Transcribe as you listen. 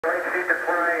HC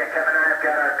deploy, and Kevin and I have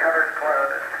got our covers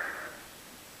closed.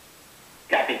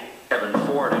 Copy. Kevin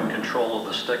Ford in control of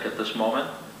the stick at this moment.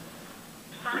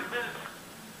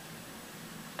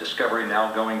 Discovery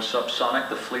now going subsonic,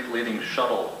 the fleet-leading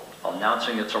shuttle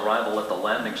announcing its arrival at the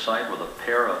landing site with a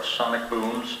pair of sonic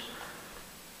booms.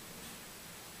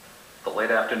 The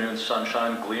late afternoon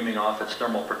sunshine gleaming off its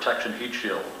thermal protection heat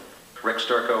shield. Rick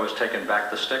Sturckow has taken back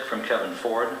the stick from Kevin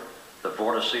Ford. The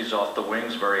vortices off the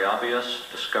wings very obvious.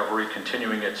 Discovery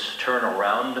continuing its turn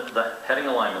around the heading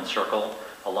alignment circle,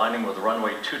 aligning with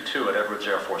runway 22 at Edwards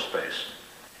Air Force Base.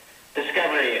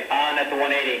 Discovery on at the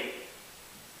 180.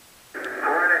 On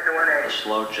at the 180. A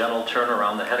slow, gentle turn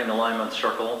around the heading alignment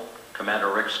circle.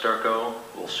 Commander Rick Sturckow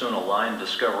will soon align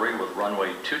Discovery with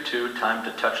runway 22, time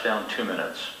to touchdown 2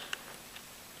 minutes.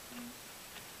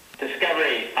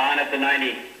 Discovery on at the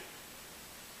 90.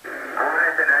 On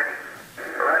at the 90.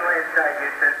 Runway in sight,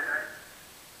 Houston.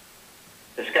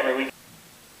 Discovery.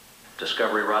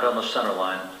 Discovery right on the center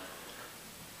line.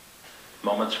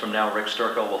 Moments from now, Rick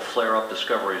Sturckow will flare up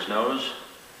Discovery's nose.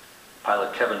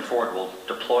 Pilot Kevin Ford will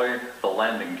deploy the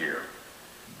landing gear.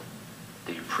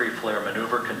 The pre-flare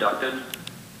maneuver conducted.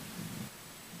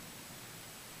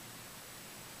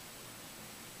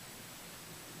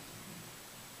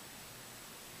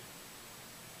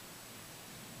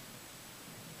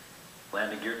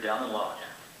 Landing gear down and locked.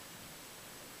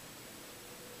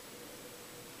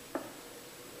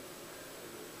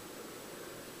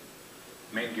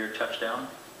 Main gear touchdown.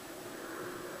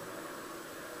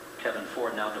 Kevin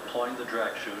Ford now deploying the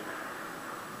drag chute.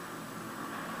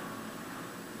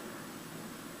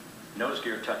 Nose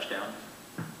gear touchdown.